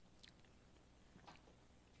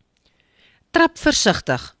Trap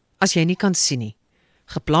versigtig, as jy nie kan sien nie.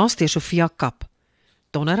 Geplaas deur Sofia Kap.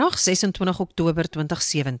 Donderdag 26 Oktober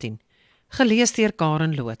 2017. Gelees deur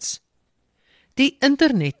Karen Loots. Die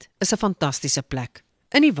internet is 'n fantastiese plek,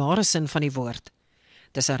 in die ware sin van die woord.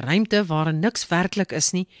 Dis 'n ruimte waarin niks werklik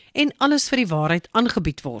is nie en alles vir die waarheid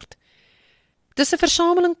aangebied word. Dis 'n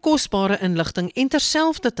versameling kosbare inligting en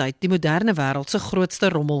terselfdertyd die moderne wêreld se grootste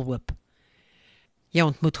rommelhoop. Jy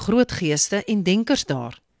ontmoet groot geeste en denkers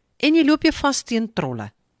daar, en jy loop jou vas teen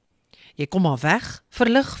trolle. Jy kom maar weg,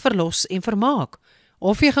 verlig, verlos en vermaak,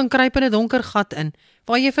 of jy gaan kruip in 'n donker gat in,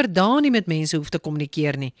 waar jy vir dae nie met mense hoef te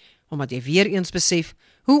kommunikeer nie, omdat jy weer eens besef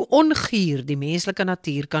hoe onguur die menslike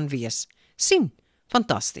natuur kan wees. Sien,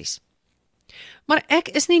 fantasties. Maar ek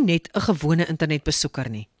is nie net 'n gewone internetbesoeker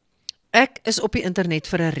nie. Ek is op die internet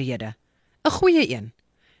vir 'n rede, 'n goeie een.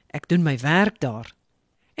 Ek doen my werk daar.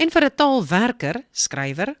 En vir 'n taalwerker,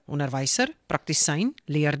 skrywer, onderwyser, praktisyn,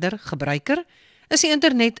 leerder, gebruiker, is die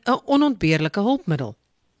internet 'n onontbeerlike hulpmiddel.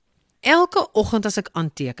 Elke oggend as ek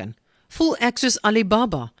aanteken, voel ek soos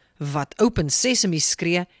Alibaba, wat open sesame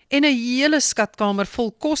skree en 'n hele skatkamer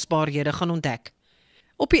vol kosbarehede gaan ontdek.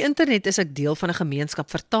 Op die internet is ek deel van 'n gemeenskap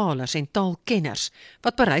vertalers en taalkenners,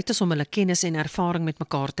 wat bereid is om hulle kennis en ervaring met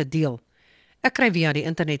mekaar te deel. Ek kry via die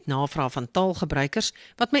internet navraag van taalgebruikers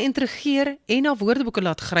wat my intrigeer en na woordeboeke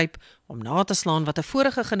laat gryp om na te slaan wat 'n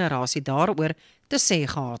vorige generasie daaroor te sê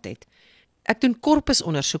gehad het. Ek doen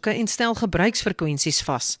korpusondersoeke en stel gebruiksfrekwensies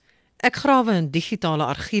vas. Ek grawe in digitale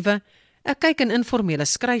argiewe, ek kyk in informele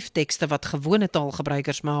skryftekste wat gewone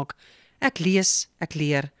taalgebruikers maak. Ek lees, ek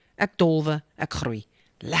leer, ek dolwe, ek groei.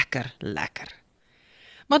 Lekker, lekker.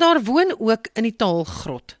 Maar daar woon ook in die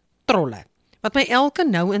taalgrot trolle, wat my elke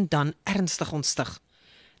nou en dan ernstig ontstig.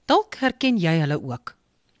 Dalk herken jy hulle ook.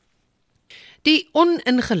 Die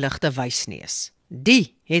oningeligte wysneus,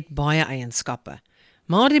 die het baie eienskappe,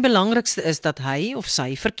 maar die belangrikste is dat hy of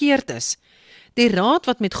sy verkeerd is. Die raad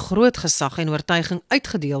wat met groot gesag en oortuiging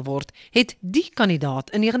uitgedeel word, het die kandidaat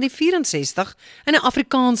in 1964 in 'n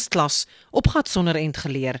Afrikaans klas op gat sonder end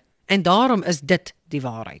geleer, en daarom is dit die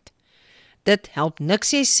waarheid. Dit help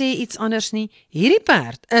niks jy sê iets anders nie, hierdie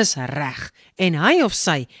perd is reg, en hy of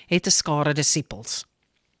sy het 'n skare disippels.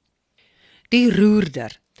 Die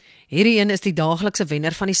roerder, hierdie een is die daaglikse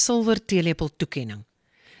wenner van die silwer teelepel toekenning.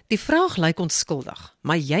 Die vraag lyk onskuldig,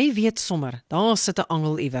 maar jy weet sommer, daar sit 'n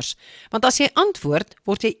angel iewers, want as jy antwoord,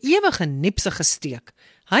 word jy ewig in niepse gesteek.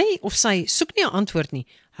 Hy of sy soek nie 'n antwoord nie,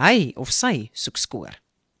 hy of sy soek skoor.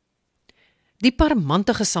 Die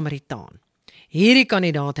parmantige Samaritaan. Hierdie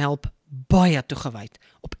kandidaat help baie toegewyd.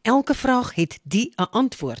 Op elke vraag het die 'n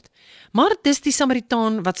antwoord. Maar dis die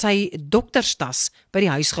Samaritaan wat sy dokterstas by die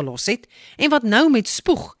huis gelos het en wat nou met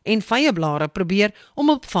spoeg en vyeblare probeer om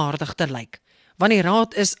opvaardig te lyk. Want die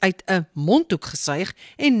raad is uit 'n mondhoek gesuig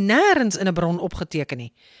en nêrens in 'n bron opgeteken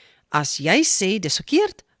nie. As jy sê dis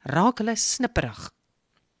verkeerd, raak hulle snipperig.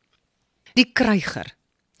 Die kryger.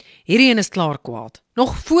 Hierdie een is klaar kwaad,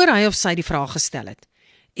 nog voor hy of sy die vraag gestel het.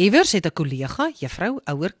 Iewers het 'n kollega, juffrou,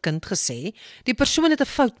 ouer kind gesê, die persoon het 'n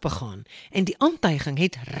fout begaan en die aantuiging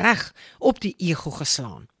het reg op die ego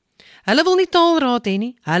geslaan. Hulle wil nie taalraad hê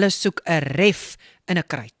nie, hulle soek 'n ref in 'n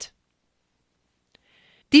kruit.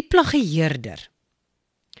 Die plagieerder.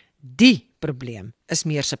 Die probleem is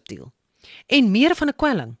meer subtiel en meer van 'n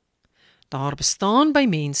kwelling. Daar bestaan by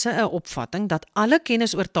mense 'n opvatting dat alle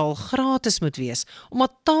kennis oor taal gratis moet wees,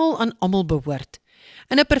 omdat taal aan almal behoort.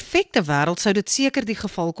 In 'n perfekte wêreld sou dit seker die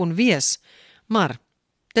geval kon wees, maar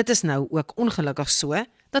dit is nou ook ongelukkig so,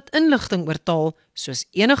 dat inligting oor taal, soos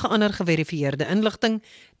enige ander geverifieerde inligting,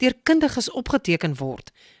 deur kundiges opgeteken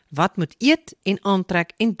word, wat moet eet en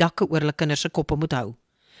aantrek en dakke oor hulle kinders se koppe moet hou.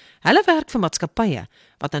 Hulle werk vir maatskappye,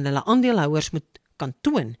 wat aan hulle aandeelhouers moet kan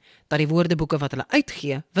toon, dat die woordeboeke wat hulle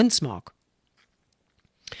uitgee, wins maak.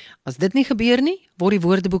 As dit nie gebeur nie, word die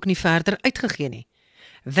woordeboek nie verder uitgegee nie.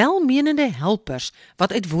 Welmenende helpers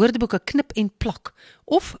wat uit woordeboeke knip en plak,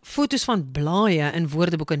 of foto's van blaaie in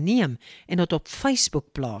woordeboeke neem en dit op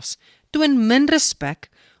Facebook plaas, toon min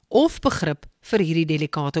respek of begrip vir hierdie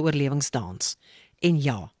delikate oorlewingsdans. En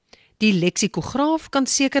ja, die leksikograaf kan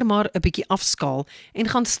seker maar 'n bietjie afskaal en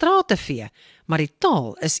gaan strate vee, maar die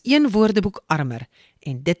taal is een woordeboek armer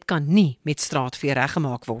en dit kan nie met straatvee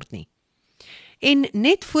reggemaak word nie. En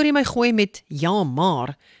net voor jy my gooi met ja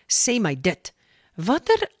maar, sê my dit.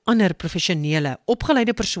 Watter ander professionele,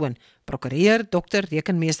 opgeleide persoon, prokureur, dokter,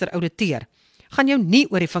 rekenmeester, ouditeur, gaan jou nie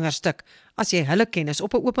oor die vingers stik as jy hulle kennis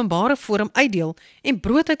op 'n openbare forum uitdeel en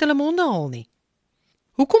brood uit hulle monde haal nie?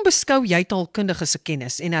 Hoekom beskou jy taalkundiges se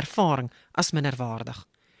kennis en ervaring as minderwaardig?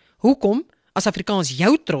 Hoekom, As Afrikaans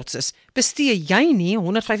jou trots is, bestee jy nie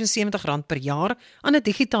R175 per jaar aan 'n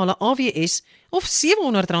digitale AWS of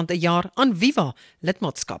R700 'n jaar aan Viva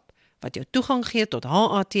lidmaatskap, wat jou toegang gee tot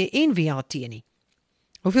HAT en WHT nie.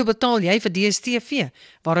 Hoeveel betaal jy vir DStv,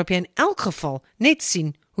 waarop jy in elk geval net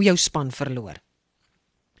sien hoe jou span verloor?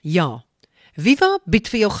 Ja, Viva bied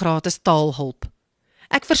vir jou gratis taalhulp.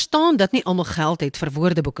 Ek verstaan dat nie almal geld het vir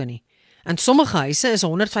woordeboeke nie. In sommige huise is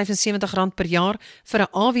R175 per jaar vir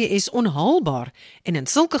 'n AWS onhaalbaar en in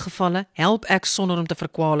sulke gevalle help ek sonder om te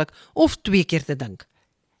verkwalik of 2 keer te dink.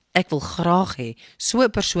 Ek wil graag hê so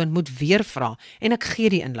 'n persoon moet weer vra en ek gee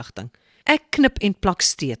die inligting. Ek knip en plak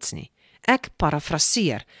steeds nie. Ek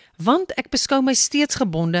parafraseer, want ek beskou my steeds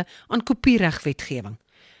gebonde aan kopieregwetgewing.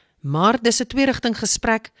 Maar dis 'n twee-rigting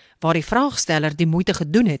gesprek waar die vraagsteller die moeite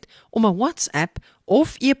gedoen het om 'n WhatsApp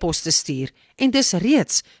of e-pos te stuur en dis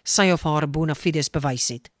reeds sy of haar bona fides bewys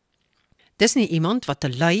het. Dis nie iemand wat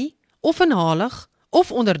te lui of inhalig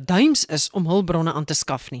of onderduims is om hulpbronne aan te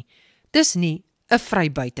skaf nie. Dis nie 'n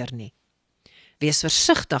vrybuiter nie. Wees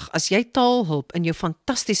versigtig as jy taalhulp in jou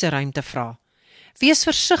fantastiese ruimte vra. Wees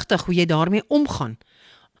versigtig hoe jy daarmee omgaan.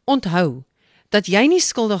 Onthou dat jy nie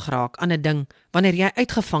skuldig raak aan 'n ding wanneer jy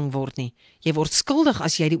uitgevang word nie. Jy word skuldig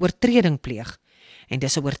as jy die oortreding pleeg. En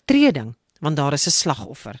dis 'n oortreding, want daar is 'n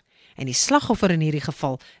slagoffer. En die slagoffer in hierdie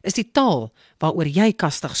geval is die taal waaroor jy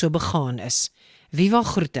kastig so begaan is. Viva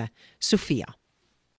groete, Sofia.